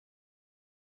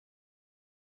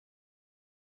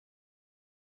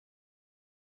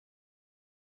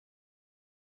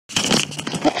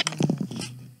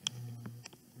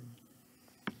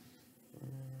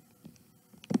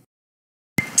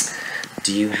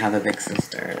Do you have a big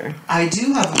sister? I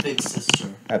do have a big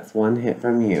sister. That's one hit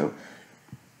from you.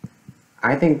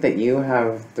 I think that you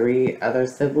have 3 other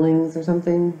siblings or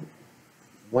something.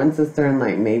 1 sister and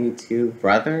like maybe 2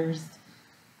 brothers.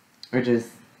 Or just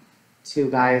 2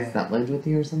 guys that lived with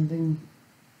you or something.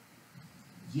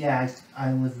 Yeah,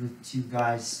 I live with 2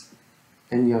 guys.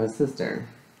 And you have a sister.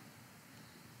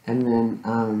 And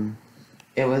then,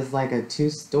 it was like a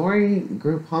 2-story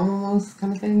group home almost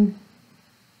kind of thing.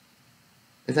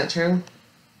 Is that true?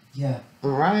 Yeah.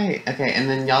 Alright. Okay, and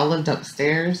then y'all lived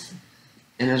upstairs.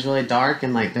 And it was really dark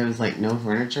and like there was like no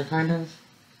furniture kind of.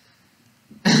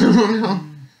 I don't know.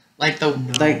 Like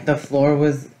the floor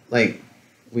was like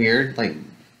weird, like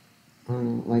I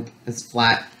don't know, like it's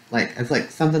flat, like it's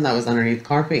like something that was underneath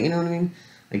carpet, you know what I mean?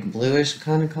 Like bluish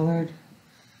kind of colored.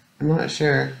 I'm not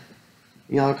sure.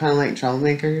 Y'all are kind of like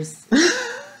troublemakers.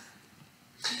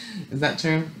 Is that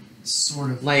true? Sort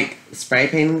of. Like spray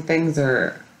painting things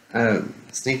or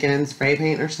sneaking in spray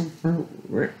paint or something?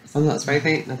 Something about spray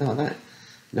paint? Nothing about that?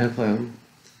 No clue.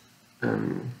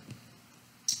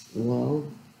 Well,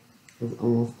 I was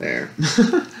almost there.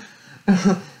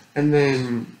 And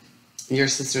then your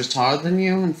sister's taller than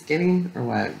you and skinny, or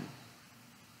what?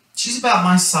 She's about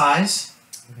my size.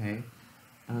 Okay.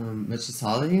 But she's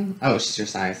taller than you? Oh, she's your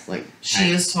size, like...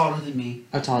 She is taller than me.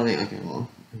 Oh, taller than you. Okay, well,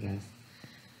 I guess.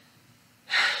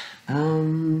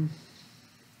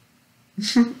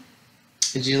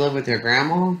 Did you live with your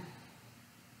grandma? At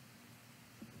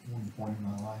one point in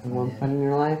my life. At one point in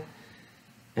your life?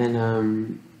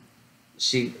 And,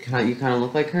 you kind of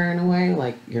look like her in a way?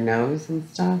 Like your nose and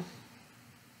stuff?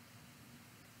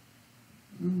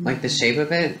 Like the shape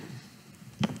of it?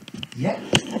 Yeah.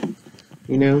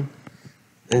 You know?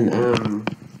 And, I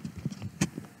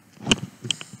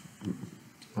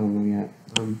don't know yet.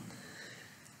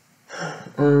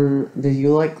 Do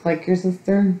you look like your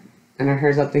sister? And her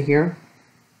hair's up to here?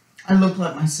 I look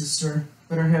like my sister,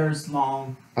 but her hair is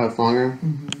long. Oh, it's longer?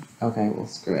 Mm-hmm. Okay, well,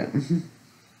 screw it.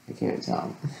 I can't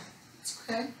tell. It's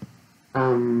okay.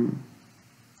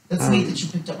 It's neat that you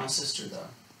picked up my sister, though.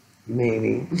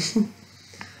 Maybe.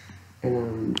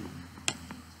 And,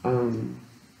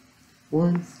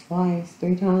 once, twice,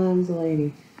 3 times a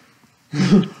lady.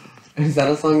 Is that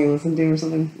a song you listen to or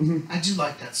something? I do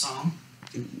like that song.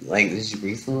 Like, did you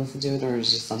recently listen to it, or is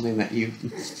it just something that you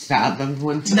fathomed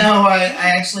one time? No, I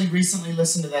actually recently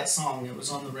listened to that song. It was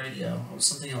on the radio. It was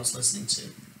something I was listening to.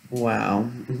 Wow.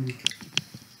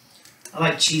 I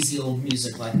like cheesy old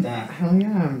music like that. Hell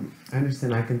yeah. I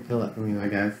understand. I can feel it from you, I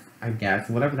guess.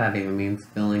 Whatever that even means,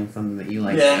 feeling something that you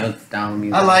like. Yeah. Old style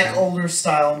music. I like older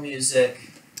style music.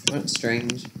 That's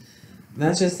strange.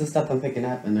 That's just the stuff I'm picking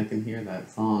up, and I can hear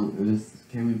that song. It just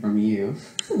coming from you.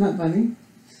 Isn't that funny?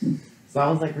 So I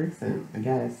was like recent, I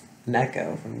guess. An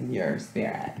echo from your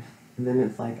spirit. And then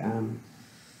it's like, I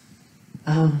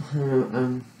have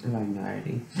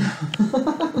anxiety.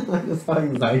 I just have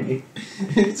anxiety.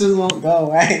 It just won't go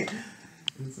away.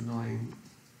 It's annoying.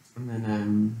 And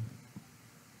then,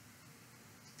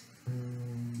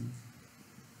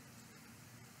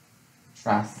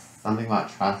 trust. Something about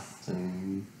trust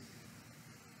and,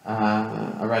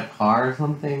 a red car or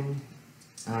something.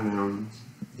 I don't know.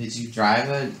 Did you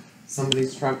drive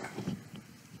somebody's truck?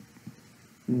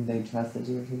 And they trusted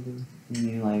you or something? And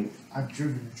you like... I've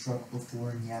driven a truck before,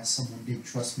 and yeah, someone did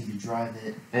trust me to drive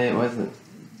it. And it wasn't...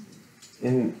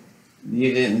 And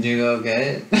you didn't do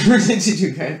good? Or did you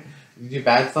do good? Did you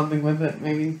bad something with it,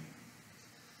 maybe?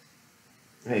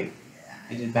 Like,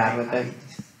 you did bad with it?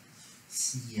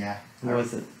 Yeah. What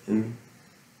was it? And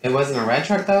it wasn't a red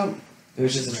truck, though? It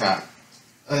was just a truck?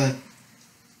 It was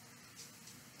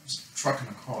a truck and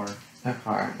a car. A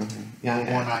car, okay. Yeah,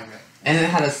 One I read. And it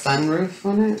had a sunroof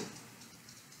on it?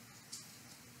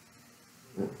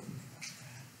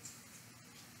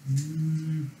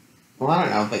 Well, I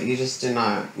don't know, but you just did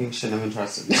not, you shouldn't have been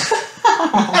trusted.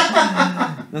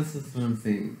 That's just what I'm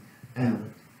saying.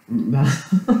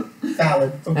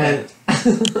 Valid. Okay.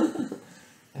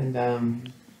 And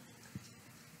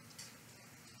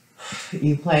do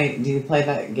you play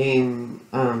that game,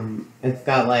 it's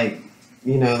got like,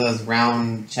 you know, those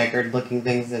round checkered looking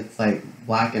things, it's like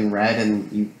black and red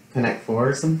and you connect 4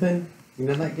 or something? You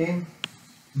know that game?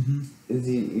 Mm-hmm.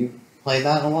 You played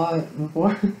that a lot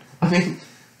before? I mean,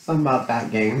 something about that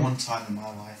game. One time in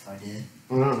my life I did.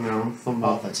 I don't know, something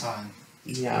All about the time.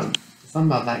 Yeah,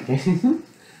 something about that game.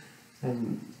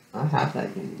 And I have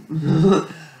that game.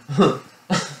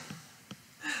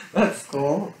 That's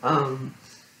cool.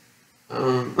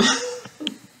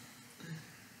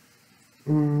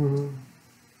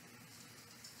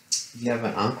 You have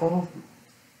an uncle,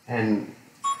 and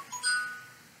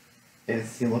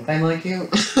is he look like you?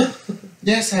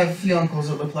 Yes, I have a few uncles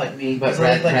that look like me. But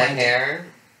red hair?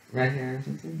 Red hair or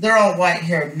something? They're all white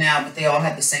haired now, but they all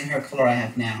have the same hair color I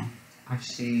have now.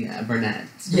 Actually, brunette.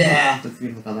 Yeah. That's a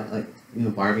beautiful color. Like, you know,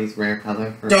 Barbie's rare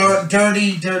color. For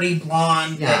dirty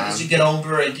blonde. Yeah. Like, as you get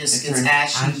older, it just gets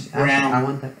ashy brown. I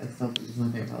want that. It's my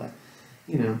favorite color.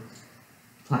 You know,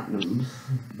 platinum.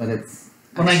 But it's...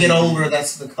 When I get older,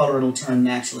 that's the color it'll turn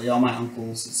naturally. All my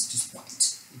uncles, it's just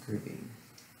white. Groovy.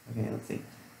 Okay, let's see.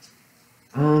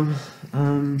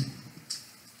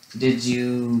 Did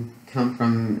you come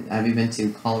from, have you been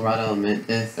to Colorado,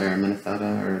 Memphis, or Minnesota,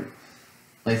 or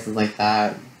places like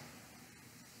that?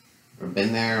 Or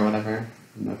been there, or whatever?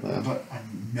 No clue. But I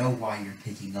know why you're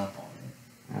picking up on it.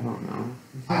 I don't know.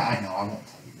 I know, I won't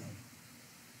tell you then.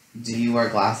 Do you wear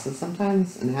glasses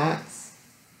sometimes, and hats?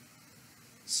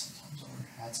 Sometimes I wear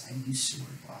hats. I used to wear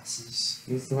glasses.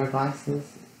 You used to wear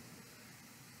glasses?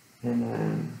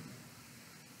 And,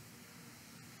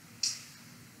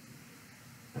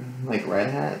 like red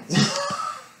hats?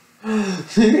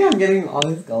 Maybe I'm getting all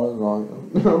these colors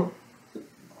wrong. No.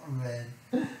 Red.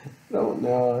 I don't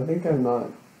know. I think I'm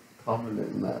not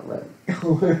confident in that red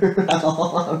color at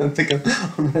all. I'm gonna pick up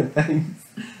on red things.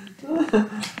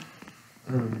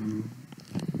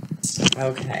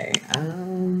 Okay.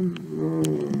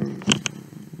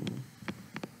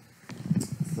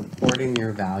 Supporting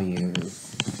your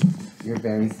values. You're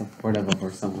very supportive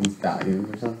over someone's values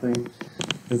or something.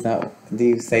 Do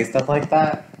you say stuff like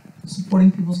that?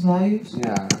 Supporting people's values?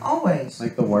 Yeah. Always.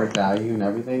 Like the word value and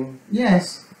everything?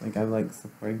 Yes. Like I like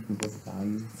supporting people's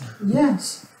values.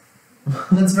 Yes.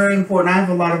 That's very important. I have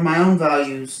a lot of my own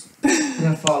values that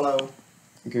I follow.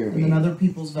 Groovy. And then other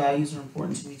people's values are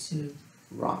important to me too.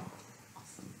 Rock.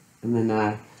 Awesome. And then,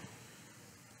 let's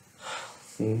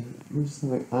see. I'm just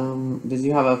like, did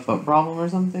you have a foot problem or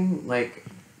something? Like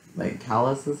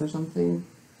calluses or something?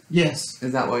 Yes.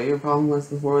 Is that what your problem was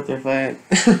before with your foot?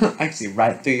 Actually,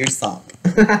 right through your sock.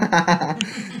 I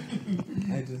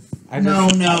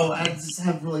just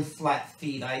have really flat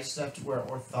feet. I used to have to wear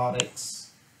orthotics.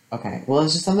 Okay, well,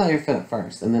 it's just something about your foot at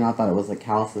first, and then I thought it was like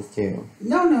calluses too.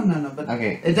 No, but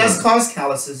okay, it does cause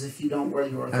calluses if you don't wear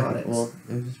your orthotics. Okay, well,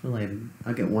 it was just related.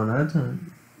 I'll get one at a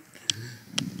time.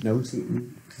 No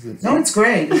cheating. No, it's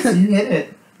great. You hit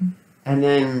it. And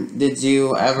then, did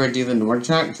you ever do the Nord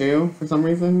track too, for some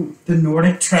reason? The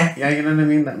Nordic track? Yeah, you know what I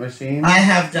mean? That machine? I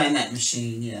have done that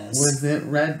machine, yes. Was it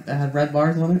red? It had red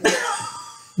bars on it?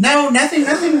 No, nothing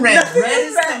red. Red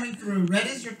is coming through. Red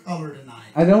is your color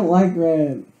tonight. I don't like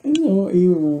red. It's so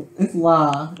evil. It's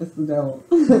It's the devil.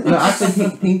 No,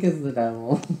 actually, pink is the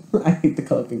devil. I hate the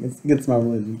color pink. It's my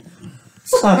religion.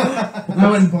 I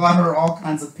went and bought her all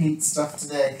kinds of pink stuff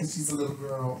today because she's a little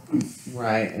girl.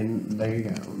 Right, and there you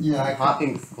go. Yeah. Hot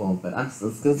pink's cool, but it's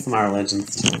good to my religion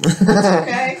still. It's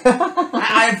okay.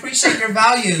 I appreciate your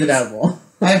values. The devil.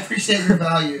 I appreciate your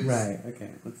values. Right,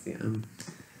 okay, let's see. I don't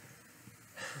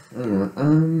know.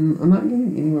 I'm not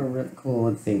getting anywhere cool.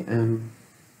 Let's see.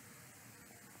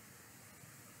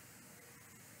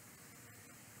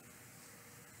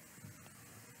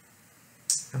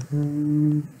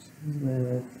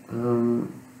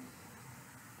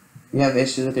 You have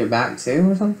issues with your back too,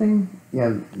 or something? You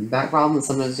have back problems.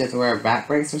 Sometimes you have to wear a back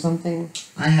brace or something.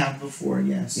 I have before,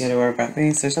 yes. You had to wear a back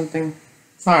brace or something.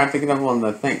 Sorry, I picked up on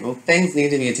the thing. Well, things need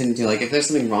to be attended to. Like, if there's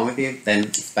something wrong with you, then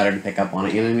it's better to pick up on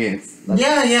it. You know what I mean?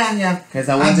 Yeah. Because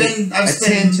I want to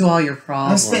attend to all your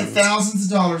problems. I've spent thousands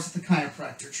of dollars at the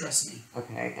chiropractor. Trust me.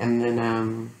 Okay, and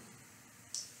then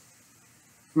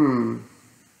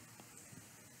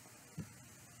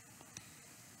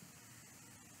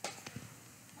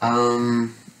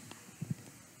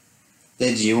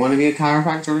did you want to be a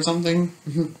chiropractor or something?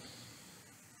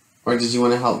 Or did you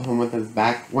want to help him with his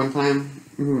back one time?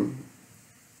 I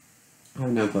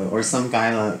have no clue. Or some guy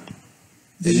that...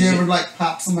 Did you ever, like,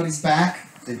 pop somebody's back?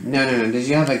 No. Did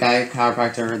you have a guy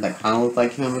chiropractor that kind of looked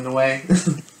like him in a way?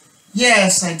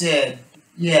 Yes, I did.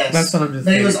 Yes. That's what I'm just saying.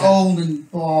 But saying. he was old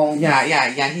and bald.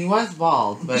 Yeah, he was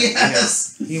bald, but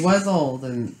yes. He was old,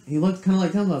 and he looked kind of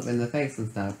like him up in the face and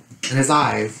stuff. And his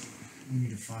eyes. We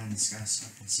need to find this guy so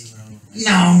I can see what I look like.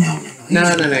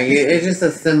 No. It's just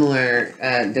a similar,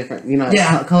 different,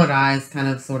 colored eyes, kind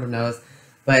of, sort of nose,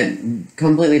 but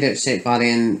completely different shaped body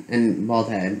and bald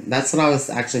head. That's what I was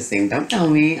actually seeing. Don't tell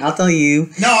me. I'll tell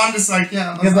you. No, I'm just like,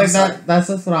 yeah. Because that's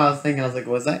just what I was thinking. I was like,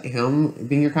 was that him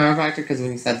being your chiropractor? Because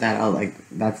when you said that, I was like,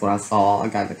 that's what I saw. A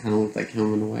guy that kind of looked like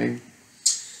him in a way.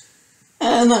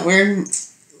 Isn't that weird?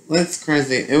 That's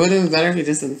crazy. It would have been better if he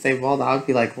just didn't say bald. I would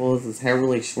be like, well, is his hair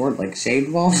really short, like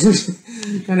shaved bald?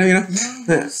 kind of, No,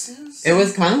 it was It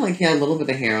was kind of like he had a little bit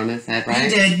of hair on his head, right? He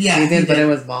did, yeah. He did, but it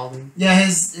was balding. Yeah,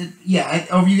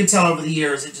 you could tell over the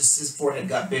years, his forehead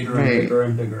got bigger and bigger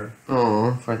and bigger.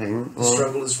 Oh, poor thing. The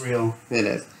struggle is real. It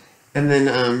is. And then,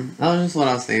 that was just what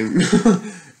I was saying.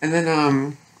 And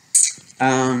then,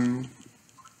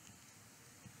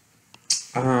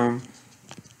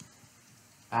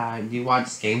 do you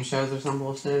watch game shows or some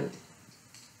bullshit?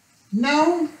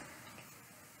 No.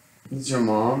 Is your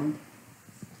mom?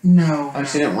 No. Oh,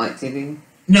 she didn't like TV?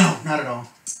 No, not at all.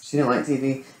 She didn't like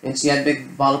TV? And she had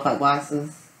big bottle cap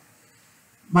glasses?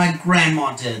 My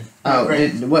grandma did. Oh,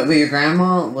 but your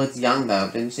grandma looked young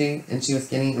though, didn't she? And she was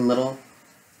skinny and little?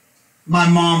 My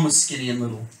mom was skinny and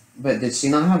little. But did she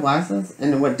not have glasses?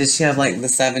 And what, did she have like the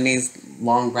 70s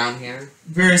long brown hair?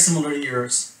 Very similar to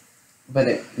yours. But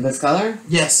this color?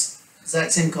 Yes.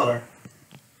 Exact same color.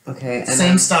 Okay. And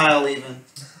same style even.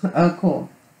 Oh, cool.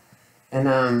 And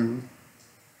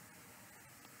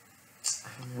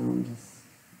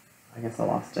I guess I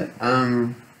lost it.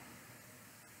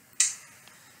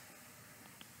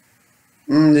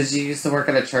 Did you used to work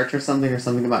at a church or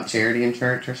something about charity in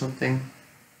church or something?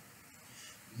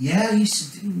 Yeah, I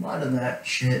used to do a lot of that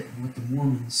shit with the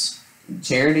Mormons.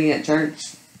 Charity at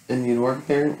church? And you'd work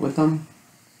there with them?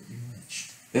 Pretty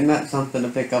much. Isn't that something to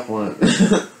pick up on?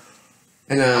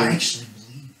 And I actually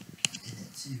believe in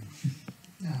it too.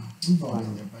 No, move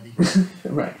on there, buddy.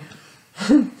 Right.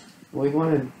 We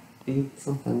want to be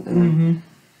something. And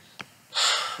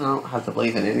I don't have to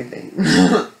believe in anything.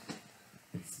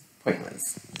 It's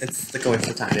pointless. It's the waste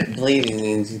of time. Believing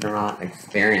means you're not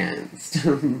experienced.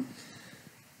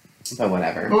 But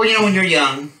whatever. But when you're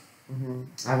young, you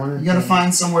gotta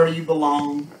find somewhere you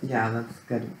belong. Yeah, that's a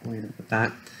good way to put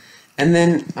that. And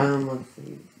then, let's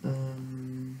see.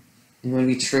 You want to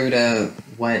be true to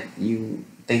what you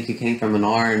think you came from and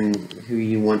are, and who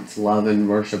you want to love and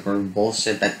worship, or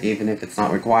bullshit that even if it's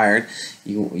not required,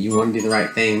 you want to do the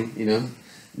right thing. You know,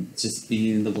 just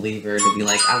be the believer, to be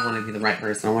like, I want to be the right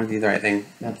person. I want to do the right thing.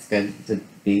 That's good to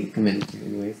be committed to,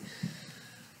 anyways.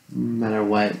 No matter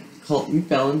what cult you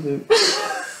fell into.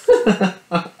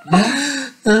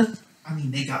 I mean,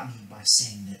 they got me by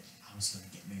saying that I was going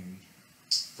to get married.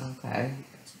 Okay.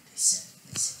 That's what they said.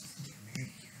 They said, you can get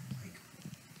married here.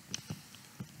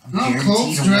 I'm Oh, like,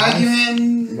 cults drag you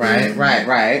in.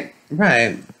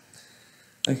 Right.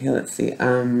 Okay, let's see.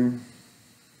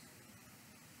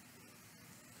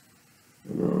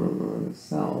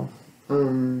 Self.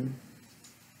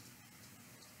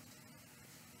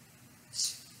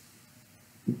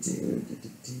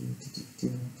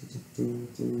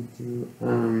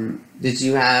 Did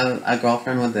you have a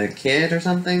girlfriend with a kid or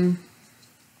something?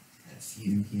 a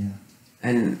few, yeah.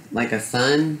 And like a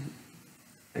son,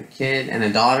 a kid, and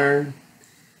a daughter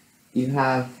you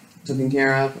have taken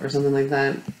care of or something like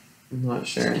that? I'm not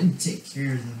sure. I didn't take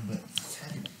care of them, but I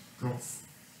had a girl was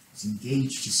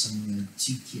engaged to someone with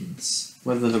 2 kids.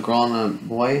 Was it a girl and a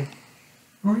boy?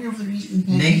 Were you over there eating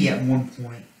pancakes? Maybe at one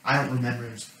point. I don't remember.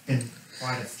 There's been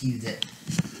quite a few that...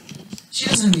 She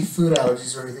doesn't have any food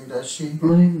allergies or anything, does she?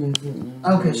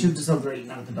 Okay, she was just over there eating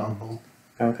out of the dog bowl.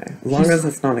 Okay. As long as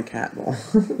it's not a cat bowl.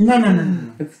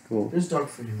 No. It's cool. There's dog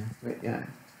food in there. But yeah.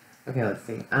 Okay, let's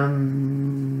see.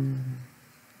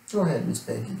 Go ahead, Miss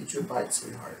Peggy. Get your bite,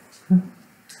 sweetheart.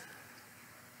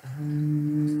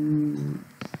 And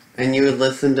you would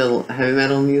listen to heavy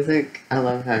metal music? I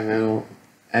love heavy metal.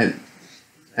 At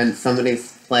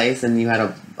somebody's place, and you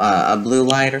had a blue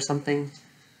light or something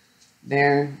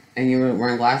there, and you were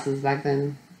wearing glasses back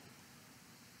then,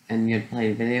 and you had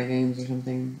played video games or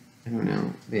something. I don't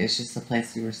know. But it's just the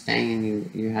place you were staying,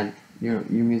 and you had your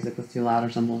music was too loud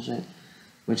or some bullshit,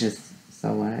 which is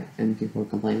so what, and people were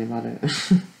complaining about it.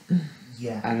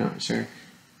 Yeah. I'm not sure.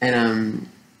 And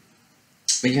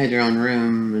but you had your own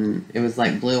room, and it was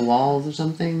like blue walls or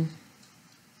something,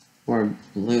 or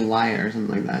blue light or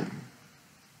something like that.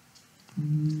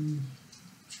 I'm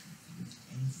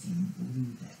trying to think of anything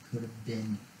blue that could have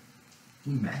been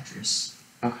blue mattress.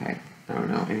 Okay, I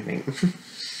don't know anything.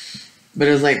 But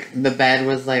it was like the bed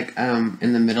was like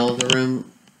in the middle of the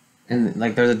room, and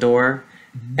like there's a door,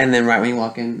 and then right when you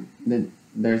walk in,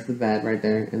 there's the bed right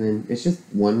there, and then it's just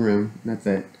one room. That's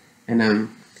it. And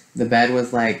the bed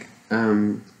was like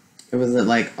was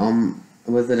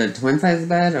it a twin size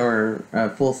bed or a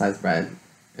full size bed?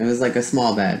 It was like a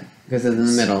small bed because it's in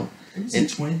the middle. It was a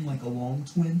twin, like a long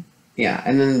twin. Yeah,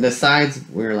 and then the sides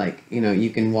were like, you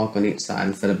can walk on each side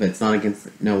instead of it's not against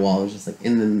no wall. It was just like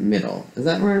in the middle. Is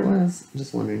that where it was? I'm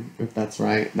just wondering if that's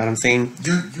right. That I'm saying.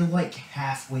 You're like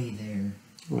halfway there.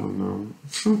 I don't know.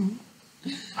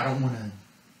 I don't want to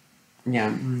Yeah.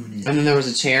 ruin it. And then there was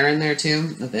a chair in there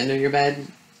too at the end of your bed.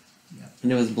 Yeah.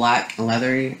 And it was black,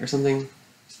 leathery, or something,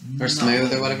 or Not smooth,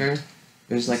 leathery. or whatever.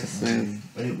 It was like a smooth.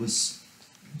 But it was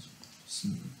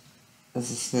smooth. It's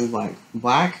a smooth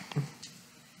black.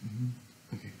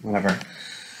 Okay, whatever.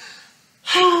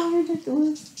 How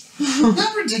ridiculous.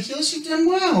 Not ridiculous. You've done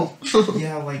well.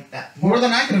 Yeah, like that. More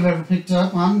than I could have ever picked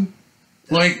up.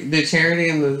 Like the charity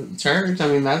in the church. I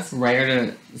mean, that's rare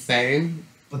to say.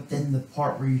 But then the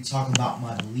part where you talk about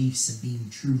my beliefs and being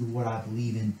true to what I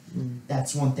believe in,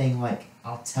 that's one thing, like,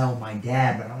 I'll tell my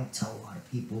dad, but I don't tell a lot of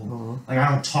people. Like, I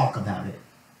don't talk about it.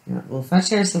 Yeah, well,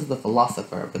 Sagittarius is the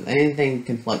philosopher, but anything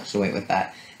can fluctuate with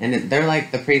that. And they're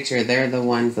like the preacher, they're the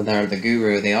ones that are the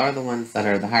guru, they are the ones that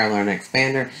are the higher learner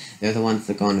expander, they're the ones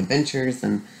that go on adventures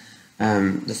and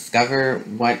discover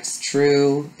what's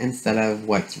true instead of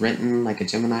what's written, like a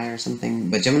Gemini or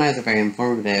something. But Geminis are very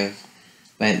informative,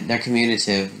 but they're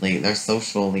communicatively, they're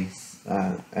socially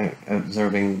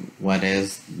observing what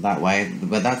is that way.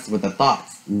 But that's with the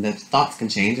thoughts. The thoughts can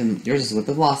change, and yours is with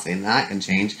the philosophy, and that can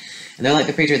change. And they're like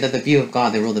the preacher, they're the view of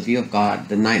God, they rule the view of God,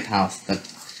 the ninth house,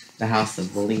 the house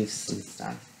of beliefs and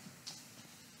stuff.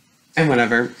 And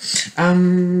whatever. I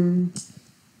don't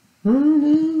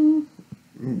know.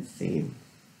 Let's see.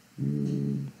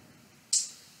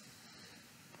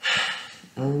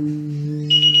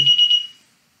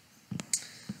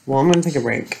 Well, I'm gonna take a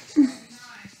break.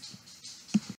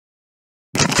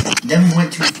 Then we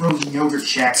went to a frozen yogurt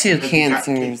shack. Two because we got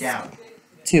cancers. kicked out.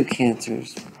 Two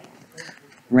cancers.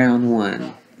 Round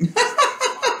one.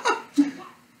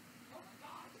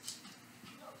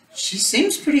 She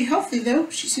seems pretty healthy, though.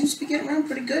 She seems to be getting around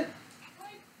pretty good.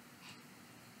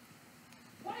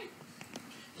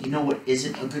 You know what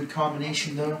isn't a good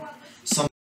combination, though?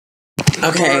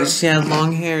 Okay, she had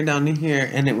long hair down here,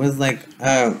 and it was like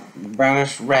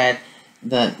brownish red.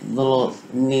 The little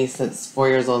niece that's 4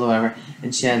 years old or whatever,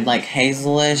 and she had like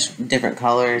hazelish, different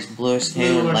colors, bluish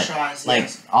hair, Bluish eyes, like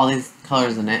yes. all these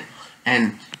colors in it.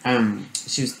 And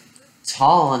she was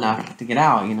tall enough to get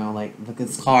out, you know, like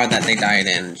this car that they died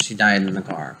in. She died in the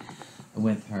car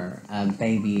with her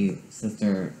baby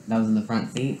sister that was in the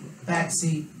front seat. Back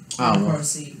seat. Oh, Car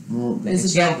seat. Well,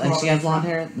 Isabel she had blonde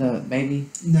hair, the baby.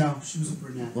 No, she was a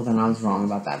brunette. Well, then I was wrong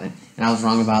about that then, and I was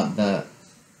wrong about the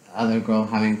other girl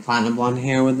having platinum blonde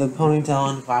hair with the ponytail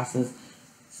and glasses.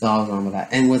 So I was wrong about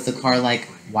that. And was the car like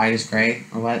whitish gray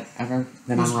or whatever?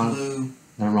 Then I'm wrong. Blue.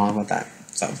 Then I'm wrong about that.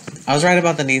 So I was right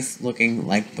about the niece looking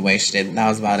like the way she did. That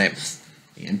was about it.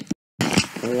 And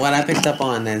what I picked up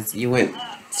on is you had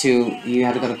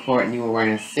to go to court and you were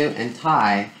wearing a suit and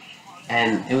tie,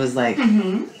 and it was like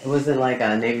was it like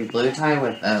a navy blue tie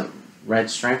with red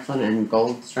stripes on it and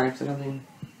gold stripes or something,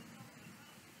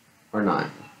 or not?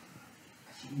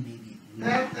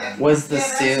 Was the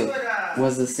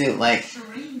suit like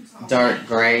dark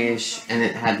grayish and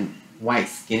it had white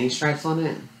skinny stripes on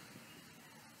it?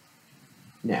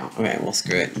 No. Okay, well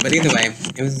screw it. But either way,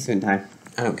 it was a suit and tie.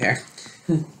 I don't care.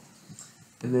 And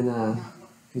then cause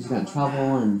you got in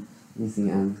trouble and let me see,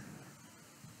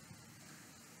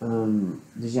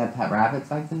 did you have pet rabbits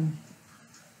back then?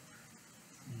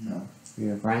 No. Were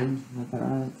you a friend had pet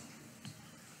rabbits?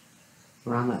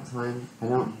 Around that time? I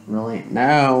don't really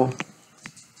know.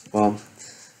 Well,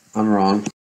 I'm wrong.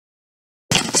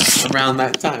 Around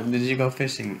that time, did you go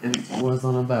fishing and was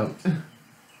on a boat?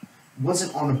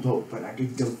 Wasn't on a boat, but I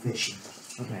did go fishing.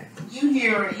 Okay. You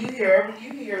hear.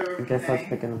 I guess I was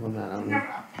picking up on that.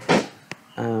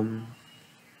 I don't know.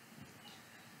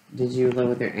 Did you live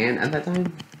with your aunt at that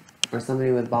time? Or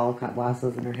somebody with bottle cap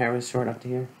glasses and her hair was short up to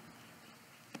here?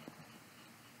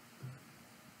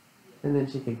 And then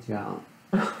she kicked you out.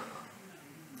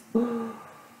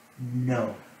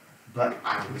 No. But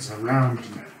I was around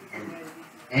an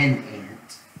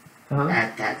aunt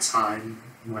at that time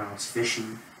when I was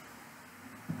fishing.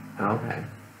 Okay.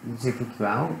 Did she kick you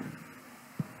out?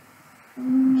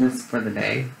 Just for the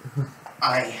day?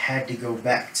 I had to go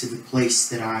back to the place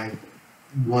that I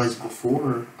was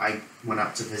before I went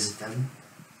out to visit them.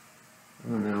 I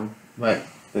don't know. But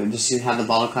does she have the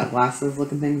bottle cap glasses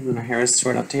looking things and her hair is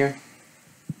short up to here?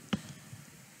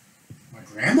 My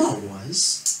grandma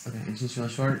was. Okay, and she's real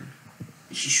short?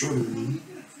 She's shorter than me.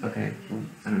 Okay, well,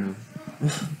 I don't know.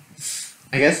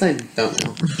 I guess I don't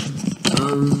know.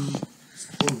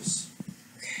 Close.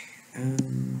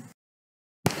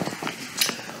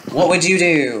 What would you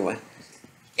do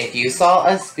if you saw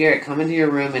a spirit come into your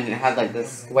room and it had like this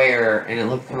square and it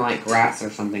looked kind of like grass or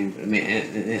something? I mean,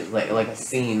 it like a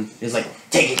scene. It was like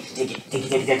take it.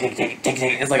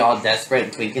 It's like all desperate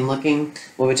and tweaking looking.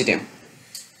 What would you do?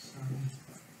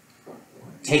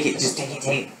 Take it. Just take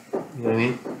it. You know what I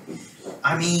mean?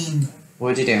 I mean, What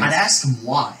would you do? I'd ask him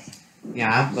why.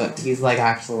 Yeah, but he's like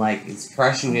actually like he's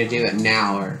pressuring you to do it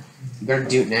now, or you better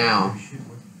do it now.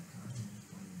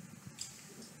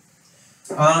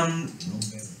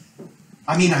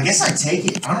 I mean, I guess I take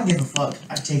it. I don't give a fuck.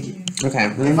 I take it. Okay.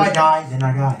 If I die, then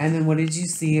I die. And then what did you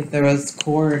see if there was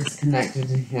cords connected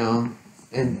to him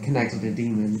and connected to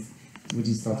demons? Would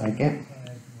you still take it?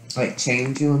 Like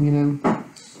chain to him, you know?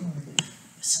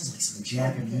 It sounds like some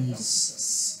Japanese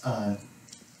stuff.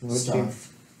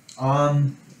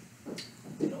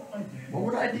 What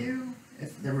would I do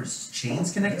if there was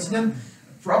chains connected to them?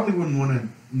 Probably wouldn't want to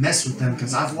mess with them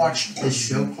because I've watched this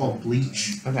show called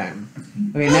Bleach. Okay.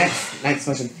 Okay, next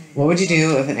question. What would you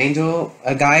do if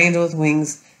a guy angel with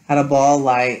wings had a ball of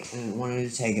light and wanted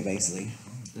to take it, basically?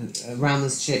 Around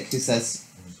this chick who says,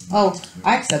 oh,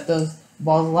 I accept those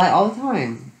balls of light all the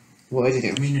time. What would you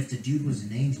do? I mean, if the dude was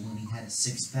an angel and he had a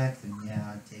six-pack, then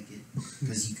yeah, I'd take it.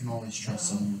 Because you can always trust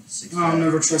someone with a six-pack. I'll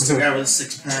never trust a guy with a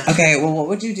six-pack. Okay, well, what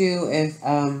would you do if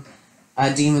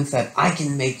a demon said, I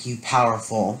can make you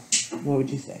powerful? What would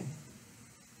you say?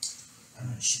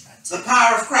 The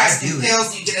power of Christ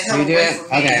compels you to get a hell You do away it? from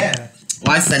me. Okay. Yeah.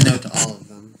 Well, I said no to all of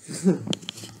them.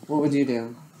 What would you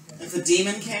do? If a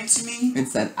demon came to me, It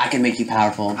said, I can make you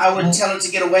powerful. I would tell it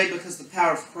to get away because the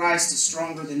power of Christ is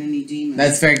stronger than any demon.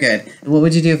 That's very good. And what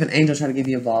would you do if an angel tried to give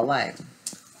you a ball of light?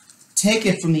 Take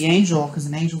it from the angel, because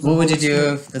an angel. What would you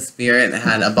do if the spirit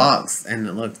had a box and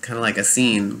it looked kind of like a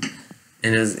scene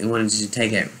and it wanted you to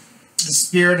take it? The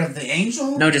spirit of the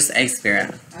angel? No, just a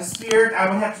spirit. A spirit? I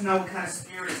would have to know what kind of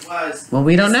spirit it was. Well,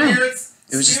 we don't know. Spirits,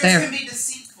 It was just spirits there. can be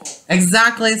deceitful.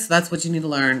 Exactly. So that's what you need to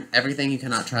learn. Everything you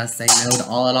cannot trust. Say no to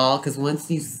all at all. Because once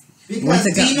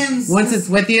Demons. once it's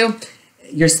with you,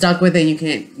 you're stuck with it.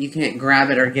 You can't grab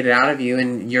it or get it out of you,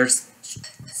 and you're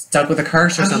stuck with a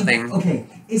curse or something. Okay,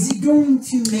 is it going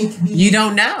to make me? You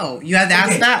don't know. You have to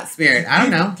ask that spirit. I don't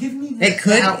know. Give me It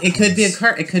could be a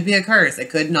curse. It could be a curse. It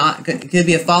could not. It could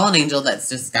be a fallen angel that's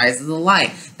disguised as a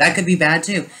light. That could be bad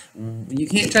too. You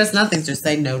can't trust nothing. Just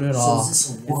say no to it all. Is this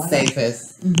a It's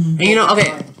safest. And you know,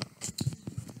 okay.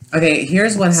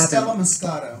 Here's what happened. Stella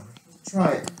Moscato.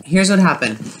 Try it. Here's what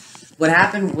happened. What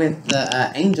happened with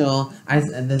the angel?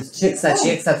 This chick said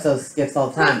she accepts those gifts all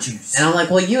the time, and I'm like,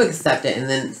 well, you accept it, and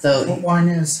then What wine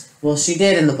is? well, she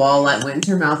did, and the ball went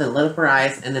into her mouth and lit up her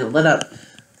eyes, and then it lit up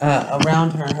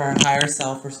around her higher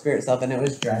self, her spirit self, and it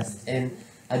was dressed in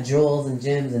jewels and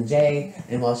gems and jade,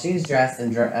 and while she's dressed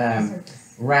in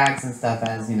rags and stuff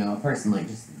as, you know, a person, like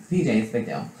just PJs, big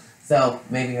deal. So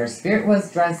maybe her spirit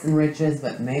was dressed in riches,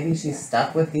 but maybe she's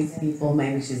stuck with these people,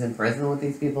 maybe she's in prison with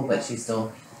these people, but she's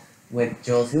still with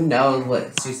jewels. Who knows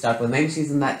what she's stuck with? Maybe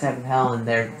she's in that type of hell and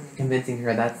they're convincing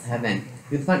her that's heaven.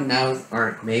 Who the fuck knows?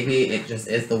 Or maybe it just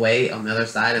is the way on the other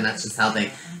side and that's just how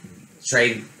they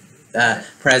trade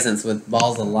presents with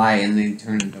balls of light and they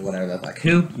turn into whatever that's like.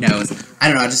 Who knows? I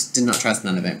don't know. I just did not trust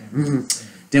none of it.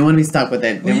 Didn't want to be stuck with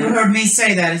it. Well, you heard me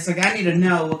say that. It's like I need to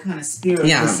know what kind of spirit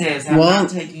this is. I'm not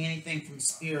taking anything from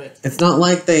spirit. It's not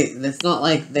like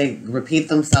they repeat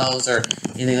themselves or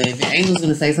anything. If the angel's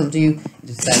gonna say something to you, it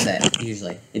just says that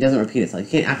usually. It doesn't repeat itself. You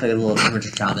can't act like a little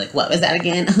amateur child. Like, what was that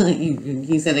again?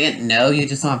 you said it again. No, you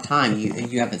just don't have time.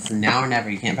 You have it's now or never.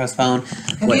 You can't postpone.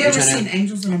 Have you ever seen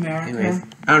Angels in America? Anyways,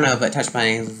 I don't know, but Touched by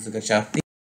Angels is a good show.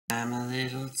 I'm a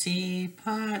little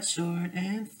teapot, short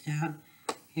and stout.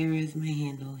 Here is my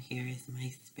handle, here is my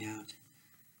spout.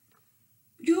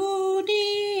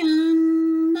 Beauty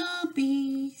and the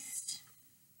Beast.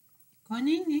 Going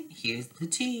in, here's the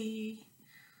tea.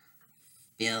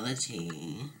 Spill the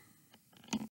tea.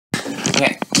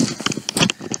 Okay.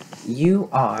 You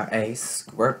are a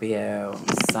Scorpio,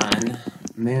 Sun,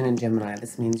 Moon, and Gemini.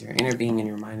 This means your inner being and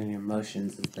your mind and your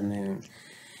emotions is the moon.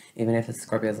 Even if a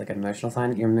Scorpio is like an emotional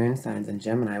sign, your moon sign's in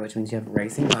Gemini, which means you have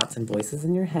racing thoughts and voices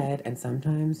in your head, and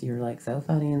sometimes you're like so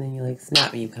funny, and then you like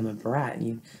snap, and you become a brat,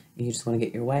 and you just want to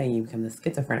get your way, and you become this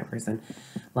schizophrenic person,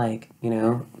 like, you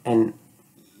know, and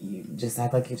you just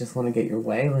act like you just want to get your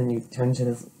way, and then you turn into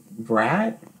this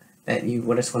brat that you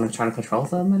would just want to try to control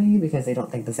somebody because they don't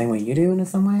think the same way you do in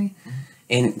some way,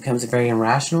 and it becomes very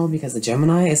irrational because the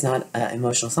Gemini is not an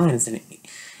emotional sign.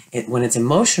 When it's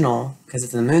emotional, because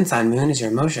it's in the moon sign, moon is your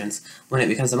emotions. When it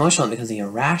becomes emotional, it becomes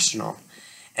irrational.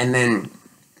 And then,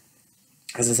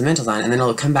 because it's a mental sign, and then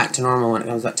it'll come back to normal when it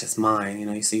comes back to its mind, you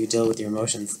know, so you deal with your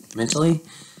emotions mentally,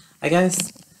 I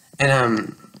guess.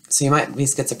 And, so you might be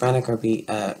schizophrenic or be,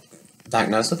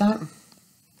 diagnosed with that.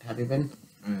 Have you been?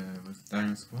 Was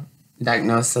diagnosed what?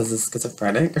 Diagnosed as a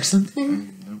schizophrenic or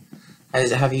something? No.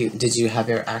 Did you have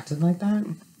you acted like that?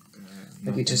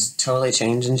 Have you just totally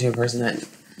changed into a person that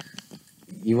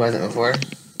you wasn't before?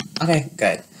 Okay,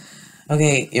 good.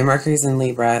 Okay, your Mercury's in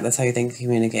Libra. That's how you think and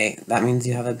communicate. That means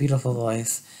you have a beautiful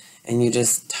voice and you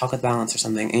just talk with balance or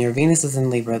something. And your Venus is in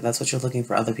Libra. That's what you're looking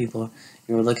for other people.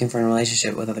 You're looking for a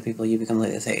relationship with other people. You become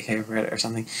like this favorite or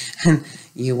something. And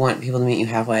you want people to meet you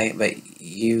halfway, but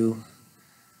you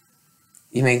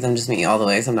make them just meet you all the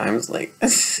way sometimes. Like,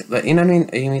 but you know what I mean?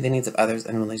 You meet the needs of others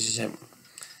in a relationship.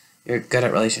 You're good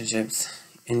at relationships.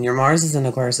 And your Mars is in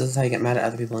Aquarius. This is how you get mad at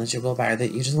other people. And it's your willpower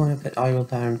that you just want to put all your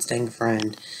willpower in staying a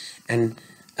friend. And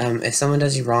if someone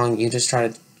does you wrong, you just try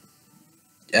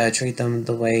to treat them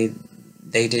the way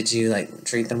they did you, like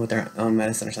treat them with their own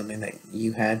medicine or something that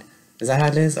you had. Is that how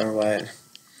it is, or what?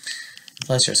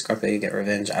 Plus, you're a Scorpio, you get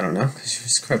revenge. I don't know, because you're a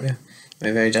Scorpio.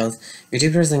 You're very jealous. Your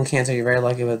Jupiter's in Cancer. You're very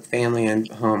lucky with family and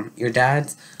home. Your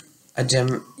dad's a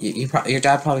Gem. Your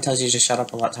dad probably tells you to shut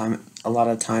up a lot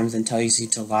of times and tells you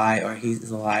to lie, or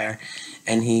he's a liar,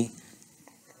 and he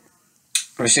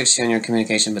restricts you on your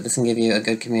communication. But this can give you a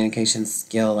good communication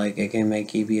skill. Like it can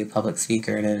make you be a public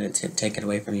speaker, and then take it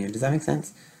away from you. Does that make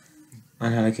sense?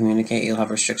 On how to communicate, you'll have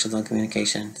restrictions on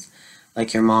communications.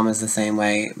 Like your mom is the same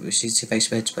way. She's two-faced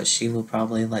bitch, but she will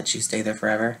probably let you stay there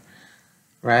forever,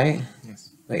 right? Yes.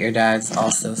 But your dad's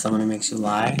also someone who makes you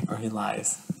lie, or he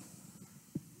lies.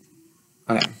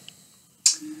 Okay.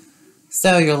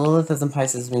 So your Lilith is in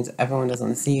Pisces, means everyone doesn't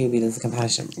want to see you be this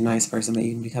compassionate, nice person, but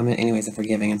you can become it anyways and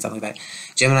forgiving and stuff like that.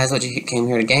 Gemini is what you came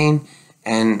here to gain,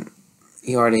 and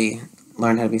you already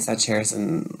learned how to be Sagittarius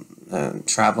and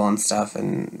travel and stuff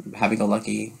and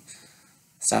happy-go-lucky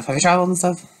stuff. Have you traveled and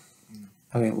stuff?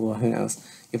 Okay, well, who knows?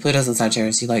 Your Pluto's in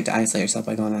Sagittarius. You like to isolate yourself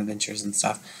by going on adventures and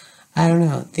stuff. I don't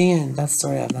know. The end. That's the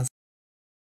story of that.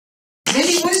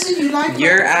 Maybe what is it you like?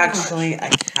 You're actually a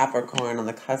Capricorn on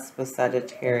the cusp of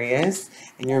Sagittarius,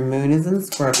 and your moon is in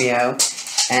Scorpio,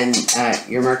 and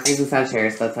your Mercury's in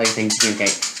Sagittarius. That's how you think you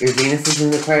communicate. Your Venus is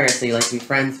in Aquarius, so you like to be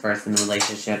friends first in a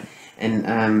relationship.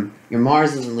 And your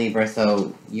Mars is in Libra,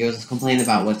 so you just complain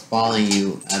about what's bothering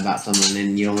you about someone,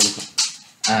 and you don't want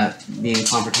to be in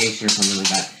confrontation or something like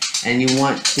that. And you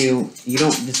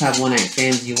don't just have one-night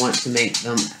stands, you want to make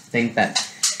them think that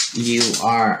you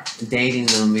are dating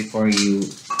them before you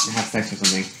have sex or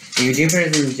something. And your Jupiter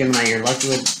is in Gemini. You're lucky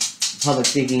with public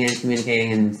speaking and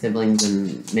communicating and siblings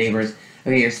and neighbors.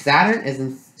 Okay, your Saturn is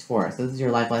in Taurus. This is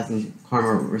your life lessons,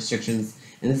 karma, restrictions,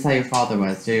 and this is how your father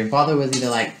was. So your father was either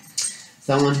like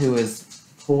someone who was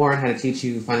poor and had to teach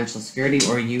you financial security,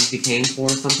 or you became poor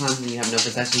sometimes when you have no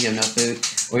possessions, you have no food,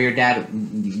 or your dad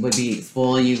would be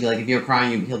spoiling you. Like if you're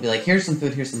crying, he'll be like, "Here's some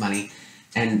food, here's some money."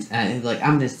 And he'd be like,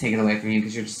 I'm just taking it away from you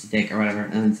because you're just a dick or whatever.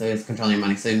 And so it's controlling your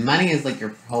money. So money is like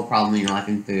your whole problem in your life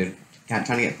in food. Trying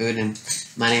to get food and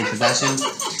money and possessions.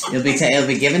 It'll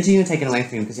be given to you and taken away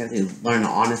from you because you have to learn an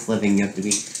honest living. You have to be,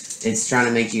 it's trying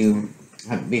to make you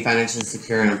be financially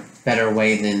secure in a better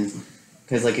way than,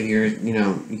 because like if you're,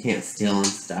 you can't steal and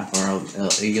stuff,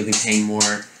 or you'll be paying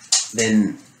more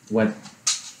than what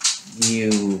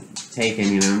you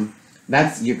taken,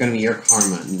 That's going to be your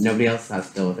karma. Nobody else has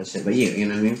to deal with this shit but you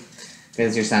know what I mean?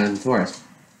 Because you're Saturn and Taurus.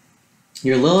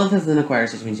 Your Lilith is in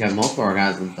Aquarius, which means you have multiple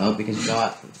orgasms, though, because you go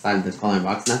outside of this coloring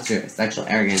box, and that's your sexual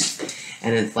arrogance.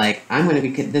 And it's like, I'm going to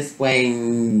be this way,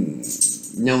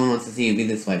 no one wants to see you be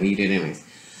this way, but you do it anyways.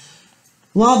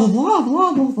 Blah, blah, blah,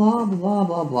 blah, blah, blah, blah,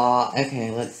 blah, blah.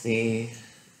 Okay, let's see.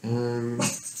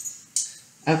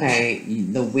 Okay,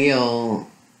 the wheel,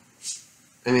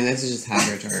 this is just half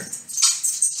your chart.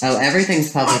 Oh,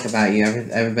 everything's public about you.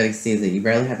 Everybody sees it. You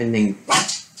barely have anything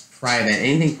private.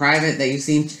 Anything private that you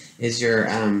see is your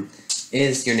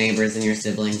neighbors and your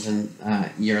siblings and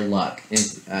your luck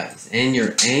and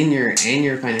your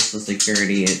financial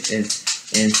security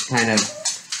is kind of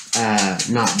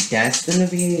not destined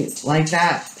to be like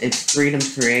that. It's freedom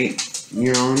to create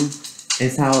your own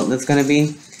is how it's gonna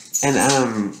be.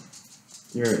 And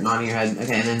you're nodding your head.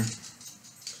 Okay, and then.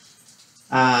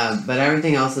 But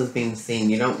everything else is being seen.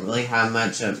 You don't really have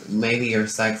much of maybe your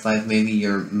sex life. Maybe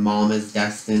your mom is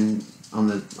destined on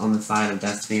the side of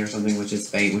destiny or something, which is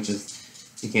fate, which is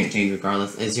you can't change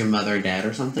regardless. Is your mother dead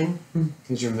or something?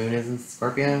 Because your moon is in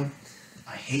Scorpio.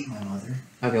 I hate my mother.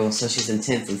 Okay, well, so she's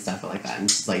intense and stuff like that,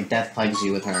 and she's like death plagues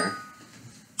you with her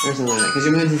or something like that. Because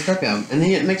your moon's in Scorpio, and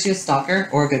then it makes you a stalker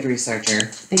or a good researcher.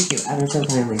 Thank you, ever so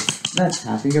kindly. That's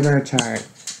happy. Your better chart.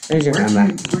 There's your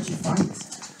comeback. Where'd you find it?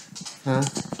 Huh?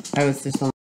 I was just on